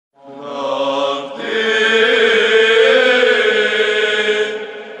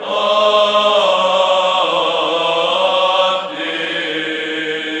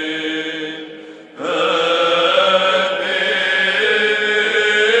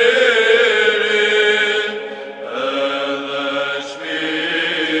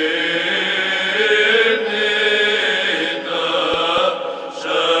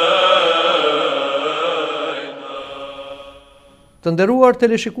Të nderuar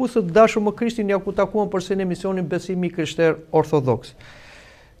teleshikuesët, dashur më Krishtin, ja ku takuam përse në emisionin Besimi Krishtere Orthodhoks.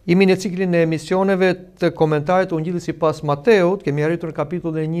 Jemi në ciklin e emisioneve të komentarit Ungjillit sipas Mateut, kemi arritur në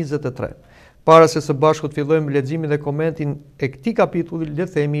kapitullin 23. Para se së bashku të fillojmë leximin dhe komentin e këtij kapitulli, le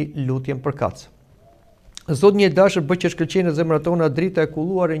të themi lutjen për kacë. Zoti i dashur, bëj që shkëlqejnë në zemrat tona drita e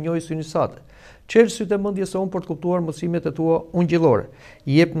kulluar e njohjes së sate. Çel sytë e mendjes sonë për të kuptuar mësimet e tua ungjillore.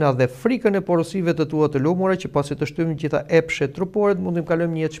 Jepna dhe frikën e porosive të tua të lumura, që pasi të shtyjmë gjitha epshet trupore, të mundim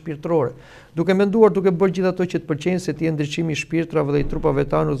kalojmë një jetë shpirtërore. Duke menduar, duke bërë gjithë ato që të pëlqejnë, se ti je ndriçimi i shpirtrave dhe i trupave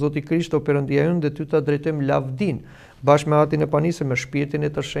tanë, o Zoti Krisht, o Perëndia ynë, dhe ty ta drejtojmë lavdin, bashkë me atin e panisë, me shpirtin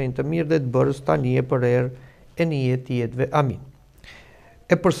e të shenjtë, të mirë dhe të bërës tani e për erë e një jetë jetëve. Amin.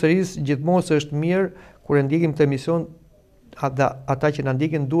 E përsëris gjithmonë se është mirë kur e ndjekim të emision, ata që na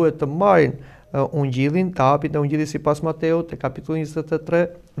ndjekin duhet të marrin Ungjillin, të hapin në Ungjillit sipas Mateut, te kapitulli 23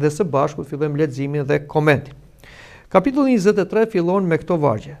 dhe së bashku fillojmë leximin dhe komentin. Kapitulli 23 fillon me këto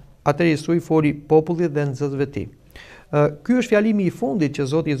vargje. Atëherë Jesu i foli popullit dhe nxënësve të tij. Ky është fjalimi i fundit që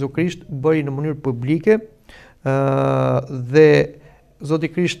Zoti Jezu Krisht bëri në mënyrë publike, dhe Zoti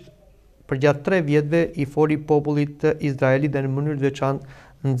Krisht përgjatë 3 vjetëve i foli popullit të Izraelit dhe në mënyrë të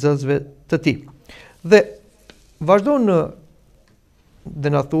veçantë nxënësve të tij. Dhe vazhdon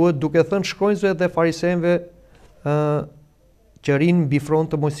dhe na thuhet duke thënë shkronjësve dhe farisejve që rinë mbi front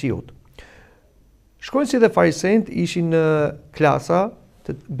të Mojsiut. Shkronjësit dhe farisejt ishin klasa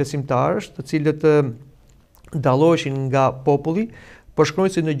të besimtarësh, të cilët dalloheshin nga populli. Për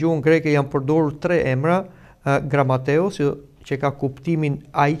shkronjësit në gjuhën greke janë përdorur 3 emra: Gramateos, që ka kuptimin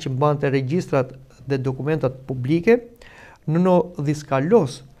ai që mbante regjistrat dhe dokumentat publike;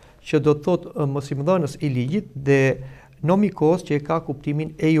 Diskalos, që do të thotë mësimdhënës i ligjit, dhe nomikos, që ka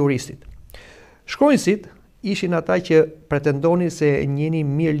kuptimin e juristit. Shkronjësit ishin ata që pretendonin se njehnin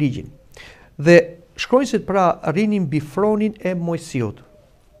mirë ligjin. Dhe shkronjësit pra rinin mbi fronin e Mojsiut.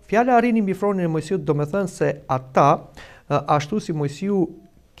 Fjala rinin mbi fronin e Mojsiut do me thënë se ata, ashtu si Mojsiu,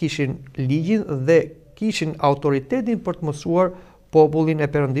 kishin ligjin dhe kishin autoritetin për të mësuar popullin e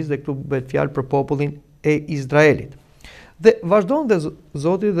Perëndisë, dhe këtu bëhet fjalë për popullin e Izraelit. Dhe vazhdon dhe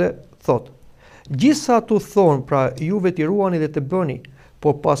Zoti dhe thotë: Gjithsa tu thonë, pra juve t'i ruani dhe të bëni,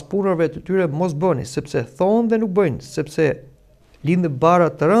 por pas punërve të tyre mos bëni, sepse thonë dhe nuk bëjnë, sepse lindë bara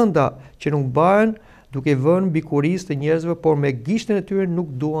të rënda që nuk bëhen, duke vënë mbi kurisë të njerëzve, por me gishtin e tyre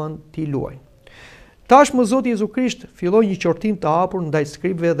nuk duan t'i luajnë. Tashmë Zoti Jezu Krisht filloi një qortim të hapur ndaj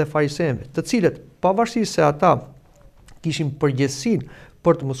skribëve dhe farisejve, të cilët, pavarësisht se ata kishin përgjegjësinë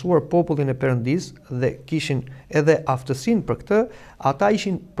për të mësuar popullin e Perëndisë dhe kishin edhe aftësinë për këtë, ata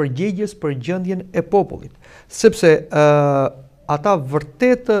ishin përgjegjës për gjendjen e popullit, sepse ata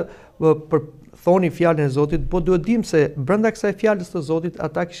vërtet thonin fjalën e Zotit, po duhet dim se brenda kësaj fjalës të Zotit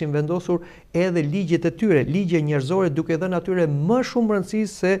ata kishin vendosur edhe ligjet e tyre, ligje njerëzore, duke dhënë atyre më shumë rëndësi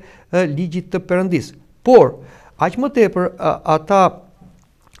se ligjit të Perëndisë. Por aq më tepër ata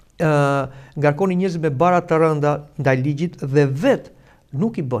ngarkonin njerëzit me bara të rënda ndaj ligjit dhe vetë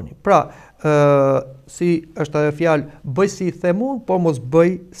nuk i bëni. Pra, si është ajo fjalë, bëj si i them unë, por mos bëj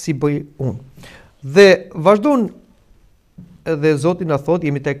si bëj unë. Dhe vazhdon edhe Zoti na thotë,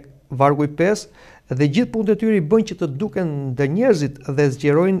 jemi tek vargu i 5, dhe gjithë punët e tyre i bëjnë që të duken ndë njerëzit dhe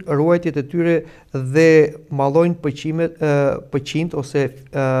zgjerojnë ruajtjet e tyre dhe mallojnë pëqimet ose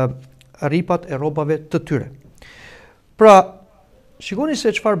ripat e rrobave të tyre. Pra, shikoni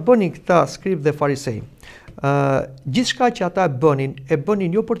se çfarë bënin këta skribë dhe farisej. Gjithçka që ata e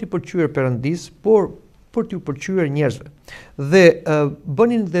bënin jo për t'i pëlqyer Perëndisë, por për t'u pëlqyer njerëzve. Dhe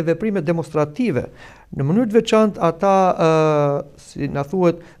bënin dhe veprime demonstrative. Në mënyrë të veçantë ata, si na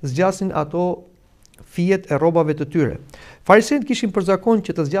thuhet, zgjasin ato fijet e rrobave të tyre. Farisejt kishin për zakon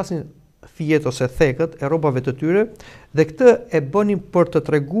që të zgjasin fijet ose thekët e rrobave të tyre, dhe këtë e bënin për të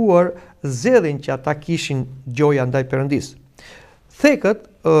treguar zgjedhjen që ata kishin gjoja ndaj Perëndisë. Thekët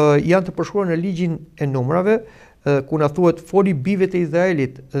janë të përshkruar në ligjin e numrave, ku na thuhet foli bijve të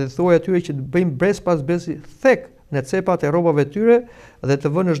Izraelit dhe thuaj atyre që të bëjnë brez pas brezi thek në cepat e rrobave tyre dhe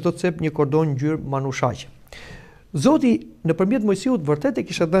të vënë në çdo cep një kordon ngjyrë manushaqe. Zoti nëpërmjet Mojsiut vërtet e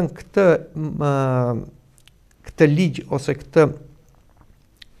kishte dhënë këtë ligj ose këtë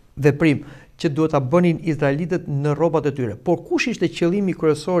veprim që duhet ta bënin izraelitët në rrobat e tyre. Por kush ishte qëllimi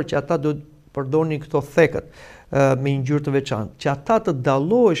kryesor që ata do të përdonin këto thekët me ngjyrë të veçantë, që ata të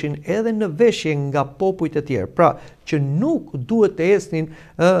dalloheshin edhe në veshje nga popujt e tjerë. Pra, që nuk duhet të esnin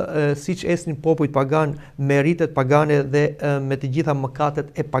siç esnin popujt pagan, me ritet pagane dhe me të gjitha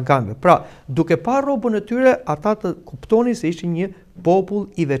mëkatet e paganëve. Pra, duke parë rrobën e tyre, ata të kuptonin se ishin një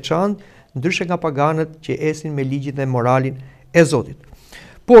popull i veçantë, ndryshe nga paganët që esin me ligjin dhe moralin e Zotit.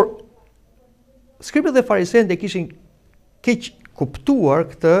 Por skribët dhe farisejt e kishin keq kuptuar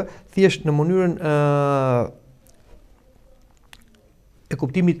këtë thjesht në mënyrën e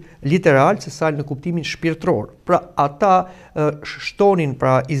kuptimit literal, sesa në kuptimin shpirtëror. Pra ata shtonin,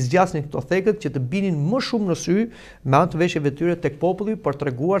 pra i zgjasnin këto thekët që të binin më shumë në sy me anë të veshjeve tyre tek populli për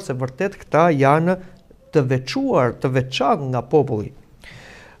treguar se vërtet këta janë të veçuar, të veçantë nga populli.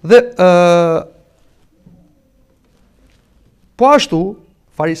 Dhe po ashtu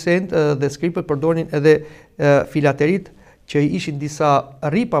farisejt dhe skripët përdorin edhe filaterit që ishin disa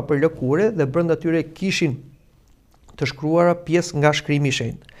rripa për lëkure dhe brenda tyre kishin të shkruara pjesë nga shkrimi i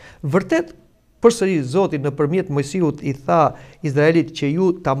shenjtë. Vërtet, përsëri Zoti nëpërmjet Mojsiut i tha Izraelit që ju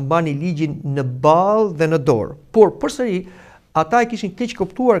ta mbani ligjin në ballë dhe në dorë. Por përsëri ata e kishin keq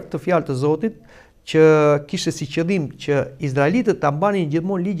kuptuar këtë fjalë të Zotit që kishte si qëllim që izraelitët ta mbanin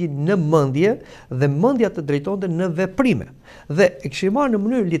gjithmonë ligjin në mendje dhe mendja të drejtonte në veprime. Dhe e kishin marrë në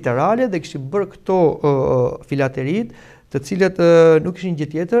mënyrë literale dhe kishin bërë këto filaterit, të cilët nuk ishin gjë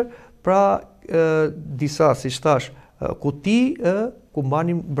tjetër, pra disa, siç thash, kuti ku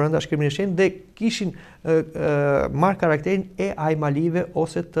mbanin brenda shkrimin e shenjtë dhe kishin marrë karakterin e ajmalive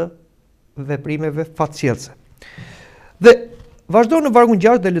ose të veprimeve fatësjellse. Dhe vazhdon në vargun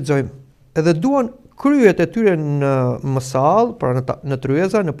 6 dhe lexojmë. Edhe duan kryet e tyre në mësall, pra në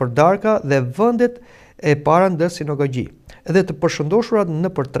tryeza, në përdarka dhe vendet e para ndër sinagogji, edhe të përshëndoshurat në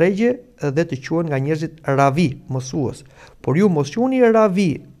përtregje dhe të quhen nga njerëzit ravi, mësues. Por ju mos quheni ravi,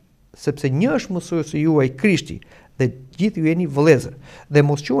 sepse një është mësuesi juaj Krishti, dhe gjithë ju jeni vëllezër. Dhe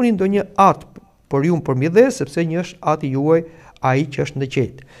mos quheni ndonjë at, por ju përmbledh, sepse një është ati juaj, ai që është në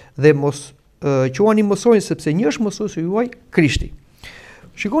qejt. Dhe mos quheni mësojnë, sepse një është mësuesi juaj Krishti.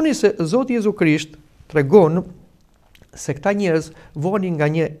 Shikoni se Zoti Jezu Krisht tregon se këta njerëz vonin nga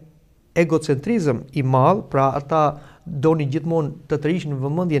një egocentrizëm i madh, pra ata donin gjithmonë të tërhiqnin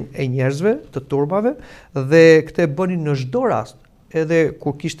vëmendjen e njerëzve, të turbave, dhe këtë bënin në çdo rast. Edhe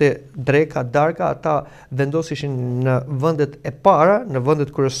kur kishte dreka, darka, ata vendosishin në vendet e para, në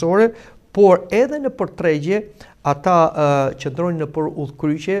vendet kryesore, por edhe në përtregje ata qëndronin në për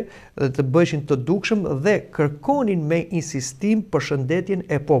udhkryqje dhe të bëheshin të dukshëm dhe kërkonin me insistim përshëndetjen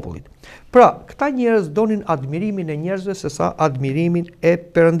e popullit. Pra, këta njerëz donin admirimin e njerëzve sesa admirimin e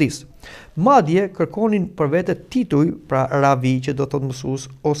Perëndis. Madje kërkonin për vete tituj, pra ravi, që do thotë mësues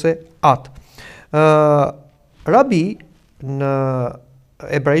ose at. Rabi në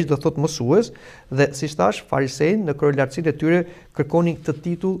hebraisht do thotë mësues dhe siç thash farisejt në kryelartësinë e tyre kërkonin këtë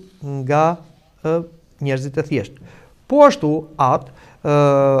titull nga njerëzit e thjeshtë. Po ashtu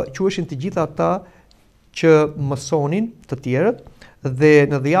atë quheshin të gjitha ata që mësonin të tjerët dhe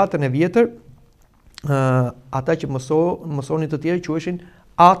në dhjetën e vjetër ata që mësonin të tjerë quheshin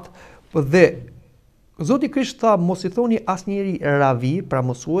atë dhe Zoti Krisht tha mos i thoni asnjëri ravi, pra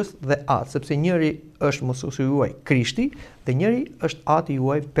mësues dhe atë, sepse njëri është mësuesi juaj Krishti dhe njëri është ati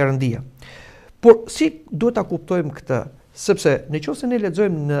juaj Perëndia. Por si duhet ta kuptojmë këtë? Sepse nëse ne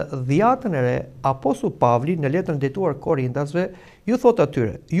lexojmë në Dhjetën e Re, Apostulli Pavli në letrën drejtuar Korintasve, ju thot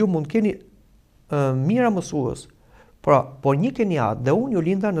atyre, ju mund keni mira mësues, pra por një keni atë dhe unë ju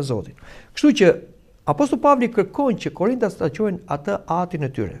linda në Zotin. Kështu që Apostulli Pavli kërkon që Korintas ta quajnë atë atin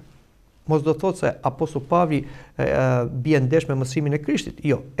e tyre. Mos do thotë se Apostulli Pavli bie ndesh me mësimin e Krishtit.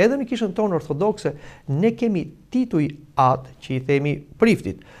 Jo, edhe në kishën tonë orthodokse ne kemi tituj atë që i themi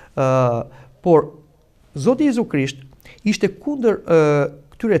priftit. Por Zoti Jezu Krisht ishte kundër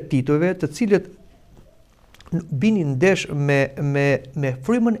këtyre titujve të cilët binin ndesh me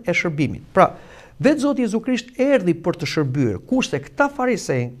frymën e shërbimit. Pra, vetë Zoti Jezu Krisht erdhi për të shërbyer, kurse këta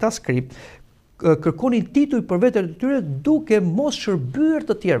farisej, këta skrip kërkonin tituj për vete të tyre duke mos shërbyer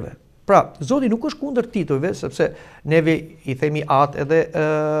të tjerëve. Pra, Zoti nuk është kundër titujve, sepse neve i themi atë edhe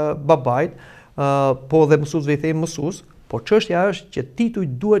babait, po dhe mësuesve i themi mësues, por çështja është që tituj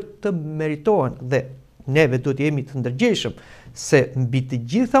duhet të meritohen dhe neve duhet jemi të ndërgjegjshëm se mbi të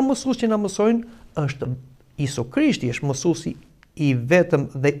gjitha mësues që na mësojnë është Isu Krishti, është mësuesi i vetëm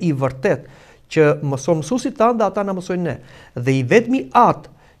dhe i vërtet që mëson mësuesit tanë dhe ata na mësojnë ne. Dhe i vetmi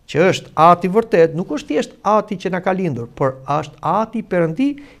atë që është ati vërtet, nuk është thjesht ati që na ka lindur, por është ati Perëndi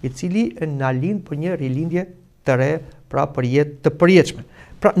i cili na lind për një rilindje të re, pra për jetë të përjetshme.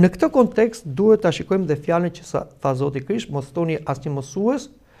 Pra në këtë kontekst duhet ta shikojmë dhe fjalën që tha Zoti Krisht, mos thoni asnjë mësues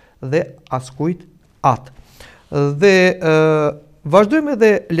dhe askujt atë. Dhe vazhdojmë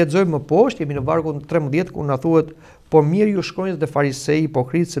edhe lexojmë më poshtë, jemi në vargun 13 ku na thuhet por mirë ju shkronjës dhe farisej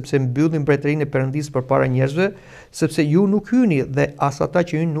hipokrit, sepse mbyllin mbretërinë e Perëndisë përpara njerëzve, sepse ju nuk hyni dhe as ata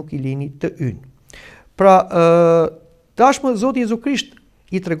që hyjnë nuk i lini të hyjnë. Pra, tashmë Zoti Jezu Krisht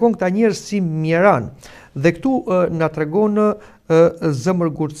i tregon këta njerëz si mjeran dhe këtu na tregon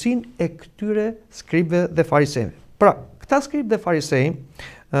zëmërgurtësinë e këtyre skribëve dhe farisejve. Pra, këta skrip dhe farisej,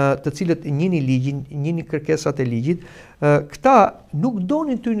 të cilët njini ligjin, njini kërkesat e ligjit, këta nuk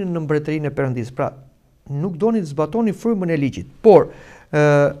donin të hynin në mbretërinë e Perëndisë, pra nuk donin të zbatonin frymën e ligjit, por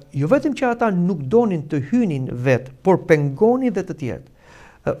jo vetëm që ata nuk donin të hynin vetë, por pengonin dhe të tjerët.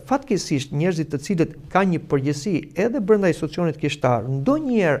 Fatkeqësisht njerëzit të cilët kanë një përgjegjësi edhe brenda institucionit kishtar,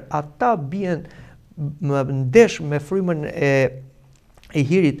 ndonjëherë ata bien ndesh me frymën e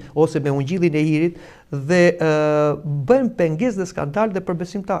hirit ose me ungjillin e hirit dhe bën pengesë dhe skandal dhe për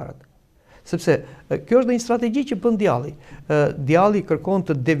besimtarët. Sepse kjo është një strategji që bën djalli. Djalli kërkon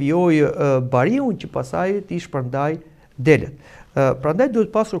të devijojë bariun që pasaj të shpërndaj delet. Prandaj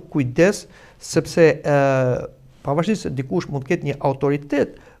duhet pasur kujdes sepse pavarësisht se dikush mund të ketë një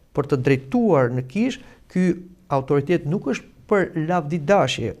autoritet për të drejtuar në kish, ky autoritet nuk është për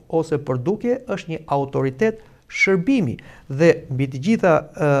lavdidashje ose për dukje, është një autoritet shërbimi dhe mbi të gjitha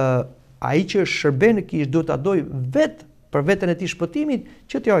ai që shërben në kish duhet ta dojë vetë për veten e tij shpëtimin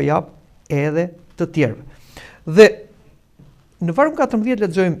që t'ja jap edhe të tjerëve. Dhe në vargun 14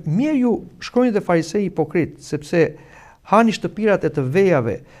 lexojmë: mirë ju shkronjët dhe farisej hipokrit, sepse hani shtëpirat e të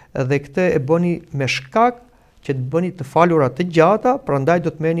vejave dhe këtë e bëni me shkak që të bëni të falura të gjata, prandaj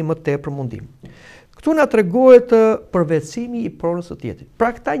do të merrni më tepër mundim. Këtu na tregohet përvetësimi i pronës së tjetrit. Pra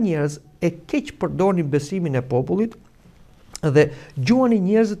këta njerëz e keq përdorin besimin e popullit dhe gjuanin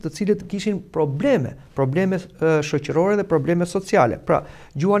njerëzit të cilët kishin probleme shoqërore dhe probleme sociale. Pra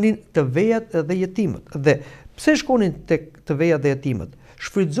gjuanin të vejat dhe jetimët. Dhe pse shkonin tek të vejat dhe jetimët?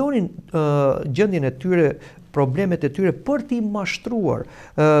 Shfrytëzonin gjendjen e tyre, problemet e tyre për t'i mashtruar,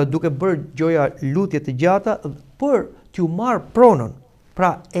 duke bërë gjoja lutje të gjata për t'ju marrë pronën.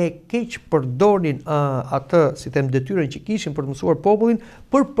 Pra e keq përdornin atë, si them, detyrën që kishin për të mësuar popullin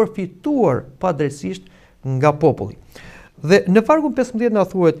për përfituar padrejtisht nga populli. Dhe në vargun 15 na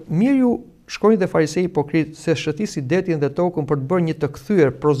thuhet: mirë ju shkronjët dhe farisej hipokrit, se shëtisi detin dhe tokën për të bërë një të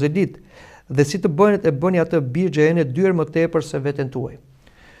kthyer prozelit, dhe si të bënet e bëni atë birxhe e dyert më tepër se veten tuaj.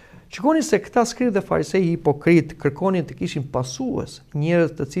 Shikoni se këta skrip dhe farisej hipokrit kërkonin të kishin pasues, njerëz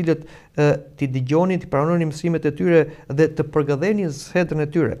të cilët t'i dëgjonin, t'i pranonin mësimet e tyre dhe të përgëdhenin shetën e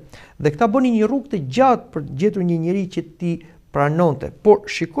tyre. Dhe këta bënin një rrugë të gjatë për të gjetur një njeri që t'i pranonte. Por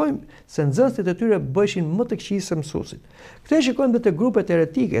shikojmë se nxënësit e tyre bëheshin më të këqij se mësuesit. Këtë shikojmë edhe te grupet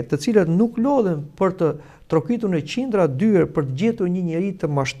heretike, të cilat nuk lodhen për të trokitur në qindra dyer për të gjetur një njeri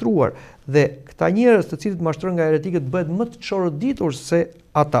të mashtruar, dhe këta njerëz të cilët mashtrojnë nga heretikët bëhet më të çoroditur se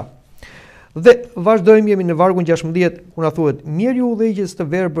ata. Dhe vazhdojmë, jemi në vargun 16, ku na thuhet: mirë ju udhëheqës të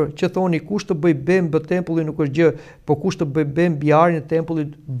verbër që thoni kush të bëj bem bë tempulli nuk është gjë, po kush të bëj bem mbi arin e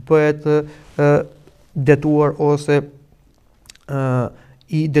tempullit bëhet detuar ose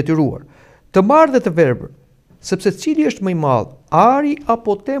i detyruar. Të marrë dhe të verbër, sepse cili është më i madh, ari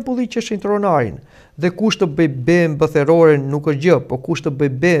apo tempulli që shenjtëron arin? Dhe kush të bëj bem bë theroren nuk është gjë, po kush të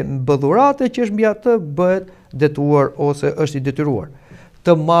bëj bem bë dhurate që është mbi atë bëhet detuar ose është i detyruar.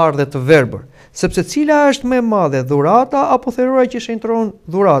 Të marrë dhe të verbër, sepse cila është më e madhe, dhurata apo therora që shenjtëron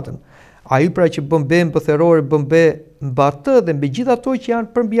dhuratën? Ai pra që bën bem bë therore bën bem mbi atë dhe mbi gjithë ato që janë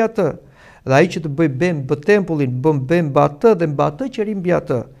përmbi atë. Dhe ai që të bëj bem bë tempullin bën bem mbi atë dhe mbi atë që ri mbi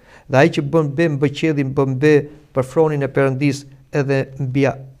atë. Dhe ai që bën bem bë qiellin bën bem për fronin e Perëndisë edhe mbi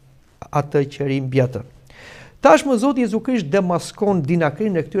atë që ri mbi atë. Tashmë Zoti Jezu Krisht demaskon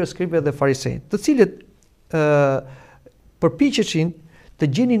dinakrinë e këtyre skripëve dhe farisejve, të cilët përpiqeshin të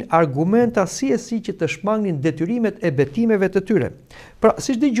gjenin argumenta si e si që të shmangnin detyrimet e betimeve të tyre. Pra,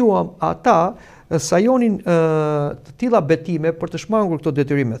 siç dëgjuam, ata sajonin të tilla betime për të shmangur këto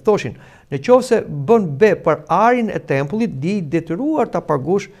detyrime. Thoshin, nëse bën be për arin e tempullit, di detyruar ta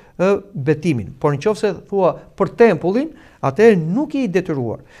paguash betimin. Por nëse thua për tempullin, atëherë nuk je i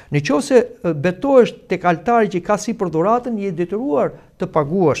detyruar. Nëse betohesh tek altari që ka sipër dhuratën, je i detyruar të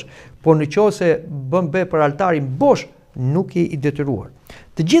paguash. Por nëse bën be për altarin bosh, nuk je i detyruar.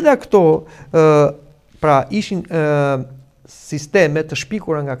 Të gjitha këto pra ishin sisteme të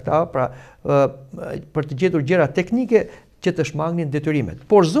shpikura nga këta, pra për të gjetur gjëra teknike që të shmangnin detyrimet.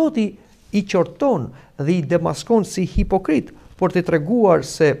 Por Zoti i qorton dhe i demaskon si hipokrit, por të treguar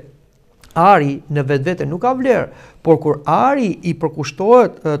se ari në vetvete nuk ka vlerë, por kur ari i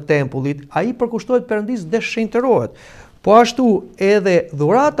përkushtohet tempullit, ai përkushtohet Perëndisë dhe shenjtërohet. Po ashtu edhe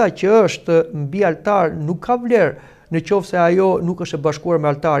dhurata që është mbi altar nuk ka vlerë, nëse ajo nuk është e bashkuar me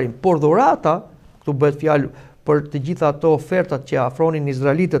altarin, por dhurata, këtu bëhet fjalë për të gjitha ato ofertat që afronin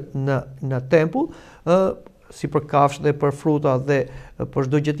izraelitët në tempull, si për kafshë dhe për fruta dhe për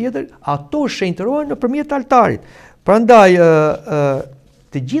çdo gjë tjetër, ato shenjtërohen nëpërmjet altarit. Prandaj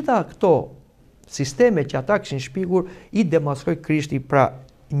të gjitha këto sisteme që ata kishin shpikur i demaskoi Krishti, pra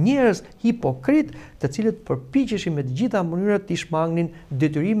njerëz hipokrit, të cilët përpiqeshin me të gjitha mënyrat të shmangnin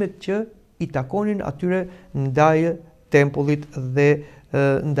detyrimet që i takonin atyre ndaj tempullit dhe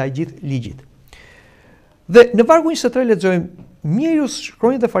ndaj gjithë ligjit. Dhe në vargu 23 lexojmë: Mirë ju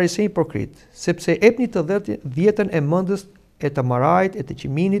shkronjët dhe farisejt hipokrit, sepse epni të dhjetën e mëndës, e të marajt, e të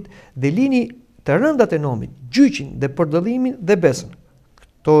qiminit, dhe lini të rëndat e nomit, gjyqin dhe përdëllimin dhe besën.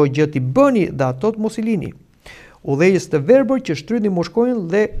 Këto gjë t'i bëni dhe ato të mos i lini. Udhëheqës të verbër që shtrydhni mushkojën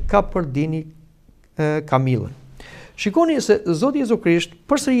dhe ka përdini kamillën. Shikoni se Zoti Jezu Krisht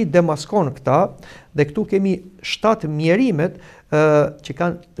përsëri demaskon këta, dhe këtu kemi 7 mjerimet që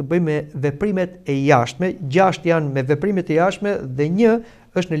kanë të bëjnë me veprimet e jashtme, 6 janë me veprimet e jashtme dhe 1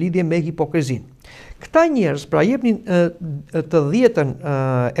 është në lidhje me hipokrizinë. Këta njerëz pra jepnin të 10-ën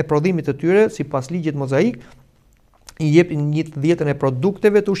e prodhimit të tyre sipas ligjit mozaik, i jepnin 1/10 e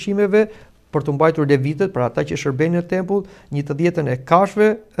produkteve të ushqimeve për të mbajtur levitët, pra ata që shërbenin në tempull, 1/10 e kafshëve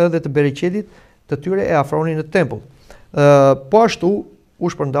dhe të bereqetit të tyre e afronin në tempull. Po ashtu u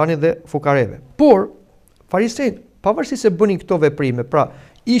shpërndanin dhe fukareve. Por farisejt, pavarësisht se bënin këto veprime, pra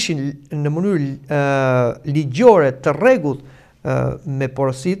ishin në mënyrë ligjore të rregullt me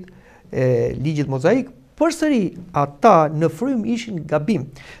porosit e ligjit mozaik, përsëri ata në frym ishin gabim,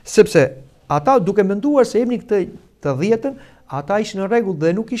 sepse ata duke menduar se jepnin këtë të 10-ën, ata ishin në rregull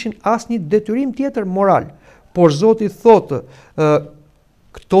dhe nuk kishin asnjë detyrim tjetër moral. Por Zoti thotë,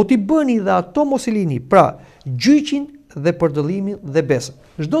 këto t'i bëni dhe ato mos i lini, pra gjyqin dhe përdëllimin dhe besën.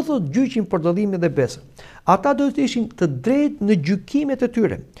 Çdo thot gjyqin, përdëllimin dhe besën. Ata do të ishin të drejtë në gjykimet e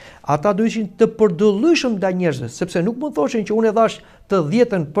tyre. Ata do ishin të përdëllyeshëm ndaj njerëzve, sepse nuk mund thoshin që unë e dhash të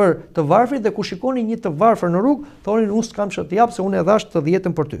 10-ën për të varfrit dhe ku shikonin një të varfër në rrugë, thonin unë s'kam ç'të jap se unë e dhash të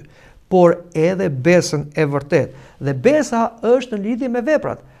 10-ën për ty. Por edhe besën e vërtet. Dhe besa është në lidhje me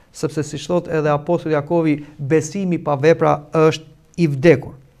veprat, sepse siç thot edhe apostulli Jakovi, besimi pa vepra është i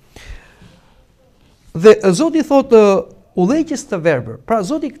vdekur. Dhe Zoti thotë udhëheqës të verbër. Pra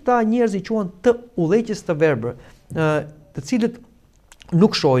Zoti këta njerëz i quan të udhëheqës të verbër, të cilët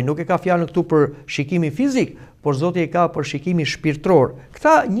nuk shohin, nuk e ka fjalën këtu për shikimin fizik, por Zoti e ka për shikimin shpirtëror.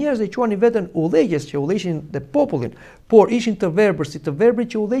 Këta njerëz e quanin veten udhëheqës që udhëheqin dhe popullin, por ishin të verbër si të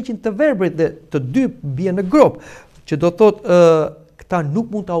verbrit që udhëheqin të verbrit dhe të dy bien në grop, që do thotë këta nuk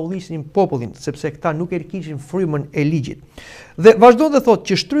mund ta udhëhiqnin popullin, sepse këta nuk e kishin frymën e ligjit. Dhe vazhdon dhe thotë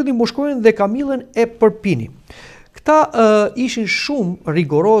që shtrydhin mushkojën dhe kamillën e përpini. Këta ishin shumë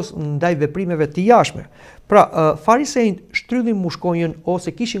rigoroz ndaj veprimeve të jashtme. Pra, farisejt shtrydhin mushkonjën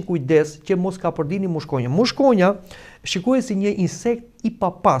ose kishin kujdes që mos ka përdini mushkonjën. Mushkonja shikohet si një insekt i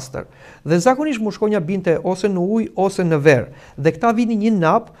papastër dhe zakonisht mushkonja binte ose në ujë ose në verë. Dhe këta vinin një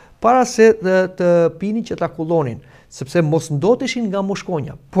nap para se të pinin që ta kullonin, sepse mos ndoteshin nga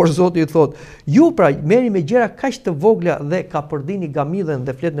mushkonja. Por Zoti i thotë, ju pra merrni me gjëra kaq të vogla dhe ka përdini gamillën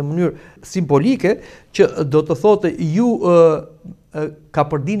dhe flet në mënyrë simbolike që do të thotë ju ka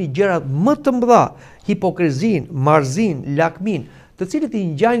përdini gjëra më të mëdha, hipokrizin, marzin, lakmin, të cilët i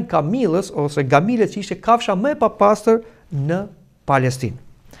ngjajnë kamillës ose gamilës që ishte kafsha më e papastër në Palestinë.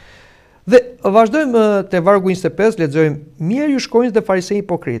 Dhe vazhdojmë te vargu 25, lexojmë: Mirë ju shkronjës dhe farisej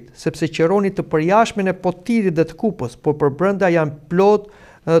hipokrit, sepse qëroni të përjashmen e potirit dhe të kupës, por për brenda janë plot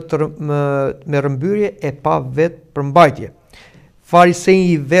me rëmbyrje e pa vetë përmbajtje. Farisej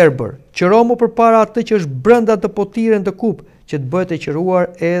i verbër, qëro më përpara atë që është brenda të potirin të kupë, që të bëhet e qëruar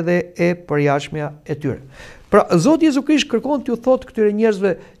edhe e përjashmja e tyre. Pra, Zoti Jezu Krisht kërkon t'ju thotë këtyre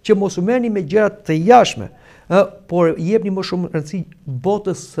njerëzve që mos u merrni me gjëra të jashtme, por jepni më shumë rëndësi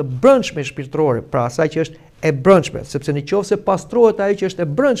botës së brendshme shpirtërore, pra asaj që është e brendshme, sepse nëse pastrohet ajo që është e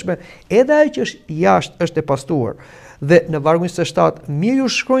brendshme, edhe ajo që është jashtë është e pastruar. Dhe në vargu 27, mirë ju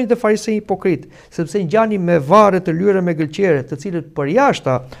shkronjë të farisej hipokrit, sepse ngjani me varre të lyera me gëlqere, të cilët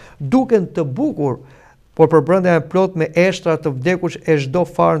përjashta duken të bukur, por për brenda janë plot me eshtra të vdekush e çdo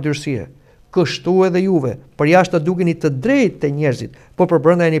farë ndyrësire. Kështu edhe juve, përjashta dukeni të drejtë të njerëzit, por për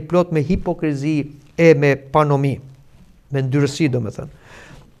brenda jeni plot me hipokrizi e me panomi, me ndyrësi domethënë.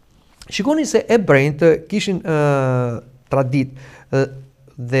 Shikoni se ebrejt kishin tradit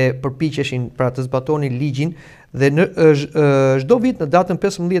dhe përpiqeshin pra të zbatonin ligjin dhe në çdo vit në datën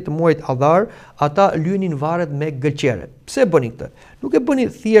 15 të muajit Adhar ata lyenin varret me gëlqere. Pse bënin këtë? Nuk e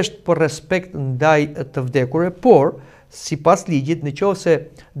bënin thjesht për respekt ndaj të vdekurve, por sipas ligjit, nëse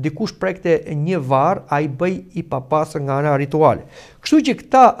dikush prekte një varr, ai bëj i papastër nga ana rituale. Kështu që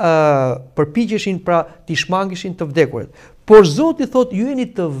këta përpiqeshin pra t'i shmangishin të vdekurit. Por Zoti thotë ju jeni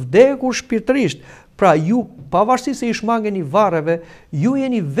të vdekur shpirtërisht. Pra ju pavarësisht se i shmangeni varreve, ju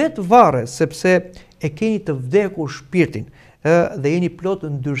jeni vetë varre sepse e keni të vdekur shpirtin dhe jeni plot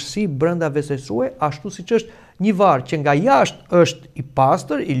ndyrësi brenda vetes suaj, ashtu siç është një varr që nga jashtë është i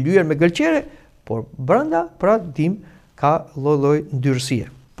pastër, i lyer me gëlqere, por brenda pra dim ka lloj-lloj ndyrësie.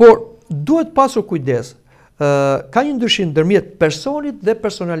 Por duhet pasur kujdes. Ka një ndryshim ndërmjet personit dhe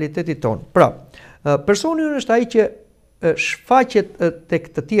personalitetit ton. Pra, personi është ai që shfaqet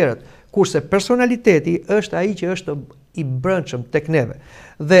tek të tjerët, kurse personaliteti është ai që është i brendshëm tek neve.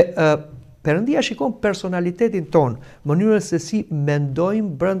 Dhe Perëndia shikon personalitetin ton, mënyrën se si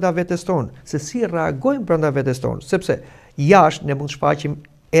mendojmë brenda vetes tonë, se si reagojmë brenda vetes tonë, sepse jashtë ne mund të shfaqim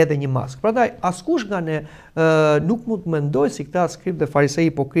edhe një maskë. Prandaj askush nga ne nuk mund të mendojë si këta skribë dhe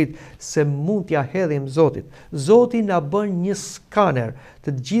farisej hipokrit se mund t'ja hedhim Zotit. Zoti na bën një skaner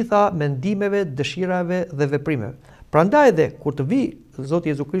të gjitha mendimeve, dëshirave dhe veprimeve. Prandaj edhe kur të vi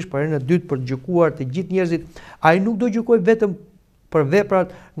Zoti Jezu Krisht për herën e dytë për të gjykuar të gjithë njerëzit, ai nuk do gjykojë vetëm për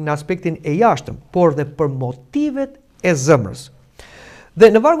veprat në aspektin e jashtëm, por dhe për motivet e zemrës. Dhe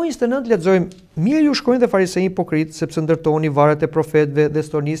në vargu 29 lexojmë: mirë ju shkojnë dhe farisejnë hipokritë, sepse ndërtoni varret e profetëve dhe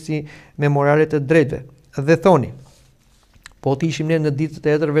stonisni memoralet e drejtëve. Dhe thoni: po të ishim ne në ditët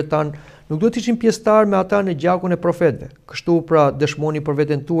e ëndrrave tan, nuk do të ishim pjesëtar me ata në gjakun e profetëve. Kështu pra dëshmoni për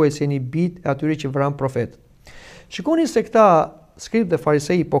veten tuaj se jeni bijtë e atyre që vran profetët. Shikoni se këta skribë dhe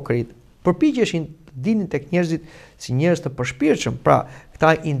farisej hipokritë përpiqeshin të dinin tek njerëzit si njerëz të përshpirtshëm, pra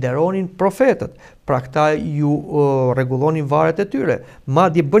këta i nderonin profetët, pra këta ju rregullonin varret e tyre,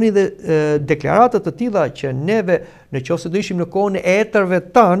 madje bënin dhe deklarata të tilla që neve, nëse do ishim në kohën e etërve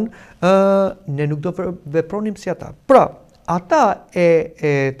tan, ne nuk do vepronim si ata. Pra, ata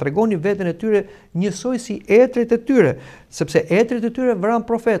e tregonin veten e tyre njësoj si etrit e tyre, sepse etrit e tyre vran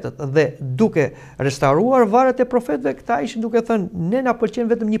profetët, dhe duke restauruar varret e profetëve, këta ishin duke thënë: ne na pëlqen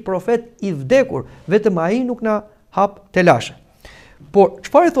vetëm një profet i vdekur, vetëm ai nuk na hap telashe. Por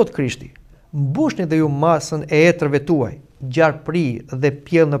çfarë thot Krishti? Mbushni dhe ju masën e etrëve tuaj, gjarpri dhe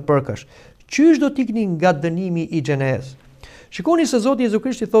pjell në përkash. Qysh do t'ikni nga dënimi i xhenees? Shikoni se Zoti Jezu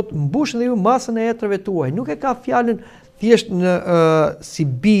Krishti thot: mbushni dhe ju masën e etrëve tuaj. Nuk e ka fjalën thjesht si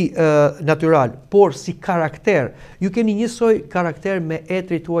bi natyral, por si karakter. Ju keni njësoj karakter me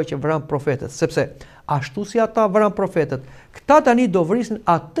etrit tuaj që vran profetët, sepse ashtu si ata vran profetët, këta tani do vrisin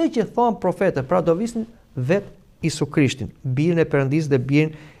atë që thon profetët, pra do vrisin vetë Isu Krishtin, birin e Perëndisë dhe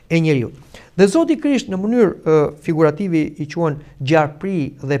birin e njeriut. Dhe Zoti Krisht në mënyrë figurative i quan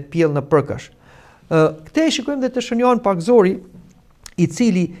gjarpri dhe pjell në përkash. Këte e shikojmë dhe të shënjohan pak Zori, i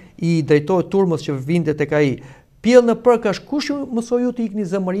cili i drejtohet turmës që vinte tek ai. Pjell në përkash, kush ju mësoi ju të ikni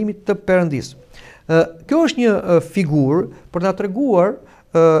zemërimit të Perëndisë? Kjo është një figurë për na treguar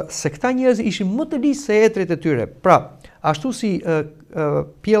se këta njerëz ishin më të ligjë se etrit e tyre. Pra, ashtu si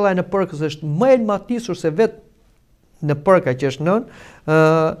pjella e në përkës është më e matisur se vetë në përka që është nën,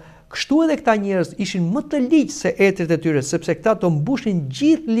 kështu edhe këta njerëz ishin më të ligjë se etrit e tyre, sepse këta do mbushin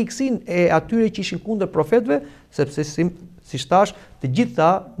gjithë ligësinë e atyre që ishin kundër profetëve, sepse si thash, të gjithë ta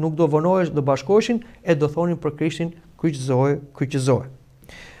nuk do vonohesh, do bashkoheshin e do thonin për Krishtin: kyçëzoje.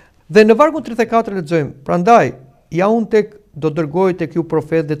 Dhe në vargun 34 lexojmë: prandaj ja unë tek do dërgoj tek ju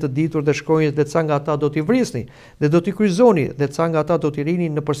profetë dhe të ditur dhe shkronjës, dhe ca nga ata do t'i vrisni dhe do t'i kryqëzoni, dhe ca nga ata do t'i rini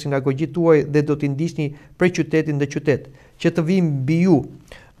në për sinagogjit tuaj dhe do t'i ndiqni prej qytetit në qytet, që të vijnë mbi ju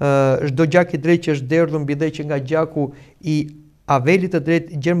çdo gjak i drejtë që është derdhur mbi dhe që nga gjaku i Avelit të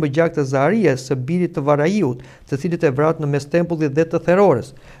drejtë gjermë gjak të Zaharias, së birit të Varaiut, të cilët e vrat në mes tempullit dhe të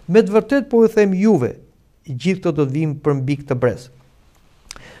Therores. Me të vërtet po ju them juve, gjithë këto do të vinë për mbi këtë brez.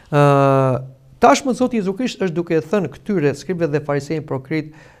 Tashmë Zoti Jezu Krisht është duke thënë këtyre skribëve dhe farisejve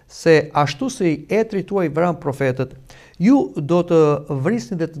hipokrit se ashtu si etrit tuaj vran profetët, ju do të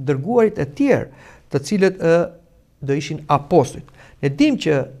vrisni dhe të dërguarit e tjerë, të cilët do ishin apostujt. Ne dim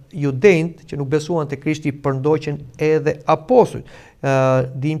që judejt që nuk besuan te Krishti përndoqen edhe apostujt.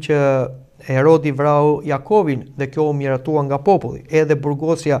 Dim që Herodi vrau Jakovin dhe kjo u miratua nga populli. Edhe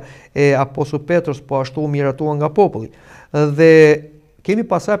burgosja e apostullit Petrës po ashtu u miratua nga populli. Dhe kemi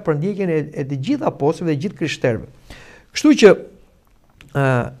pasaj përndjekjen e të gjithë apostujve dhe gjithë krishterëve. Kështu që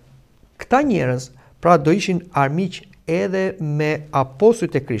këta njerëz pra do ishin armiq edhe me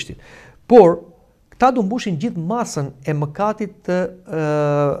apostujt e Krishtit. Por këta do mbushin gjithë masën e mëkatit të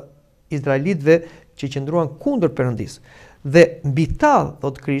izraelitëve që qëndruan kundër Perëndisë. Dhe mbi ta,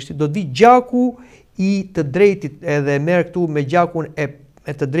 thot Krishti, do të vi gjaku i të drejtit, edhe merr këtu me gjakun e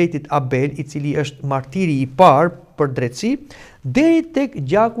të drejtit Abel, i cili është martiri i parë për drejtësi, deri tek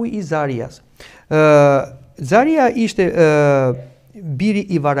gjaku i Zaharias. Zaharia ishte biri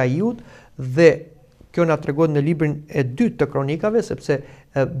i Varaiut dhe kjo na tregon në librin e 2 të kronikave, sepse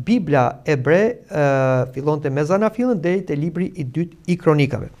Biblia ebre fillonte me Zanafillin deri te libri i 2 i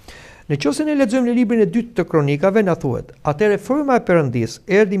kronikave. Nëse ne lexojmë në librin e 2 të kronikave, na thuhet: atëherë fryma e Perëndisë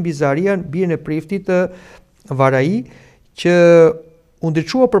erdhi mbi Zaharian, birin e priftit Varai, që u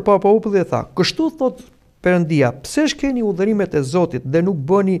ndriçua përpara popullit dhe tha: "Kështu thot Perëndia, pse shkeni udhërimet e Zotit dhe nuk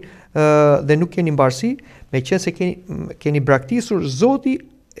bëni dhe nuk keni mbarësi, meqense keni braktisur, Zoti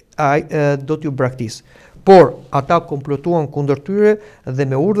do t'ju braktis." Por ata komplotuan kundër tyre dhe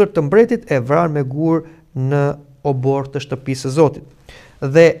me urdhër të mbretit e vranë me gur në obor të shtëpisë së Zotit.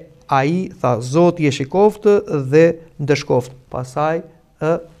 Dhe ai tha: "Zoti e shikoftë dhe ndeshkoftë." Pastaj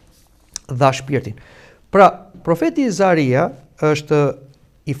dha shpirtin. Pra, profeti Izaria është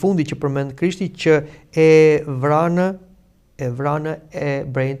i fundi që përmend Krishti që e vranë e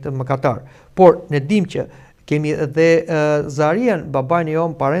brejnë të mëkatar. Por ne dim që kemi edhe Zarian, babain e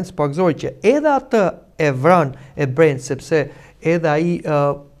jon, parents pagzori, që edhe atë e vranë e brejnë, sepse edhe ai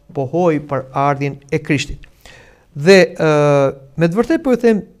pohoi për ardhin e Krishtit. Dhe me të vërtetë po ju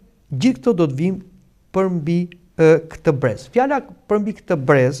them, gjithë këto do të vijnë përmbi këtë brez. Fjala përmbi këtë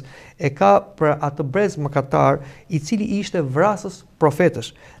brez e ka për atë brez mëkatar i cili ishte vrasës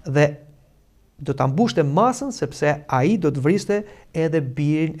profetësh dhe do ta mbushte masën, sepse ai do të vriste edhe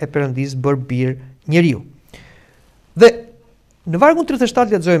birin e Perëndisë bër bir njeriu. Dhe në vargun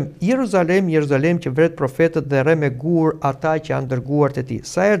 37 lexojmë: Jeruzalem, Jeruzalem, që vret profetët dhe rre me gur ata që janë dërguar te ti.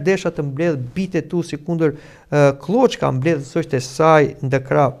 Sa herë desha të mbledh bitë tu sikundër kloçka mbledh zogjtë e saj ndë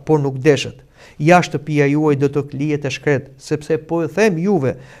krah, por nuk deshet. Jashtë shtëpia juaj do të klihet e shkret, sepse po ju them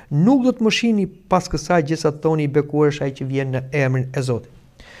juve, nuk do të më shihni pas kësaj gjë sa thoni i bekuar ai që vjen në emrin e Zotit.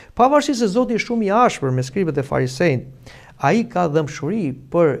 Pavarësisht se Zoti është shumë i ashpër me skribët e farisejnë, ai ka dëmshuri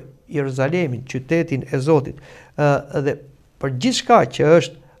për Jeruzalemin, qytetin e Zotit, dhe për gjithçka që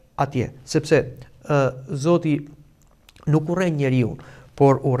është atje, sepse Zoti nuk urren njeriu,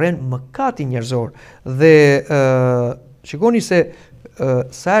 por urren mëkatin njerëzor. Dhe shikoni se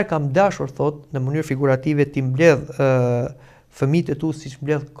sa herë kam dashur, thot, në mënyrë figurative ti mbledh fëmijët e tu siç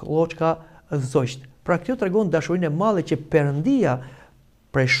mbledh kloçka zogjt. Pra kjo tregon dashurinë e madhe që Perëndia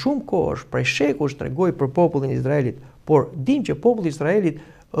prej shumë kohësh, prej shekush tregoi për popullin e Izraelit, por dim që populli i Izraelit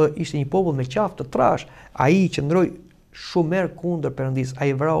ishte një popull me qafë të trash. Ai qëndroi shumë herë kundër Perëndisë,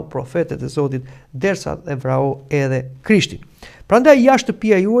 ai vrau profetët e Zotit derisa e vrau edhe Krishtin. Prandaj jashtë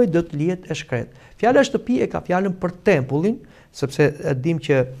shtëpia juaj do të lihet e shkret. Fjala shtëpi e ka fjalën për tempullin, sepse dim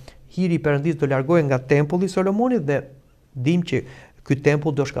që hiri i Perëndisë do largohej nga tempulli i Solomonit dhe dim që ky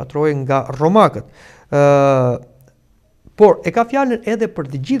tempull do shkatërrohej nga romakët. Por e ka fjalën edhe për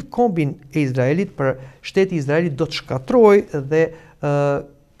të gjithë kombin e Izraelit, për shteti i Izraelit do të shkatërrohej dhe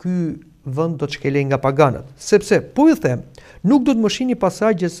ky vend do të shkelej nga paganët. Sepse po ju them, nuk do të më shihni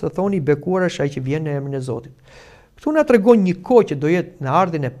pasaj që së thoni bekuar është ai që vjen në emrin e Zotit. Këtu na tregon një kohë që do jetë në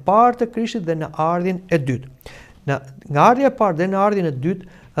ardhin e parë të Krishtit dhe në ardhin e dytë. Nga ardhja e parë dhe në ardhin e dytë,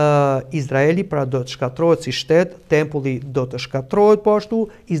 Izraeli pra do të shkatërrohet si shtet, tempulli do të shkatërrohet, po ashtu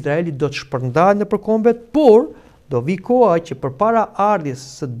Izraeli do të shpërndahet nëpër kombet, por do vi koha që përpara ardhjes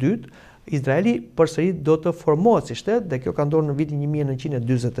së dytë, Izraeli përsëri do të formohet si shtet, dhe kjo ka ndodhur në vitin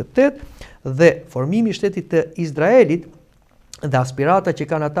 1948, dhe formimi i shtetit të Izraelit dhe aspirata që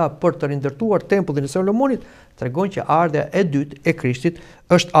kanë ata për të rindërtuar tempullin e Solomonit tregon që ardha e dytë e Krishtit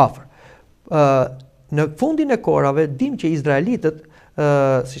është afër. Në fundin e kohërave dim që izraelitët,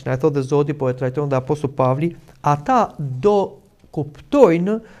 siç na e thotë Zoti, po e trajton dhe apostulli Pavli, ata do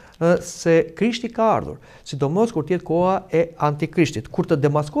kuptojnë se Krishti ka ardhur, sidomos kur të jetë koha e antikrishtit. Kur të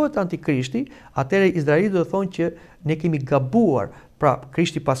demaskohet antikrishti, atëherë izraelitët do thonë që ne kemi gabuar. Pra,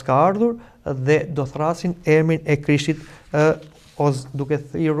 Krishti pas ka ardhur dhe do thrasin emrin e Krishtit duke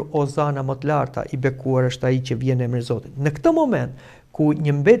thirrur Ozana më të larta, i bekuar është ai që vjen në emrin e Zotit. Në këtë moment ku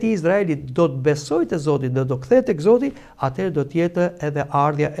një mbeti i Izraelit do të besojë te Zoti dhe do kthehet tek Zoti, atëherë do të jetë edhe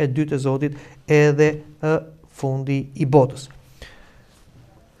ardhja e dytë e Zotit, edhe fundi i botës.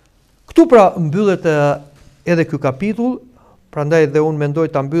 Këtu pra mbyllet edhe ky kapitull, prandaj dhe unë mendoj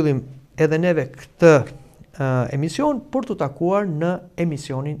ta mbyllim edhe neve këtë emision për të takuar në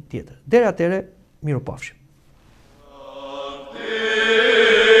emisionin tjetër. Deri atëherë, mirupafshim.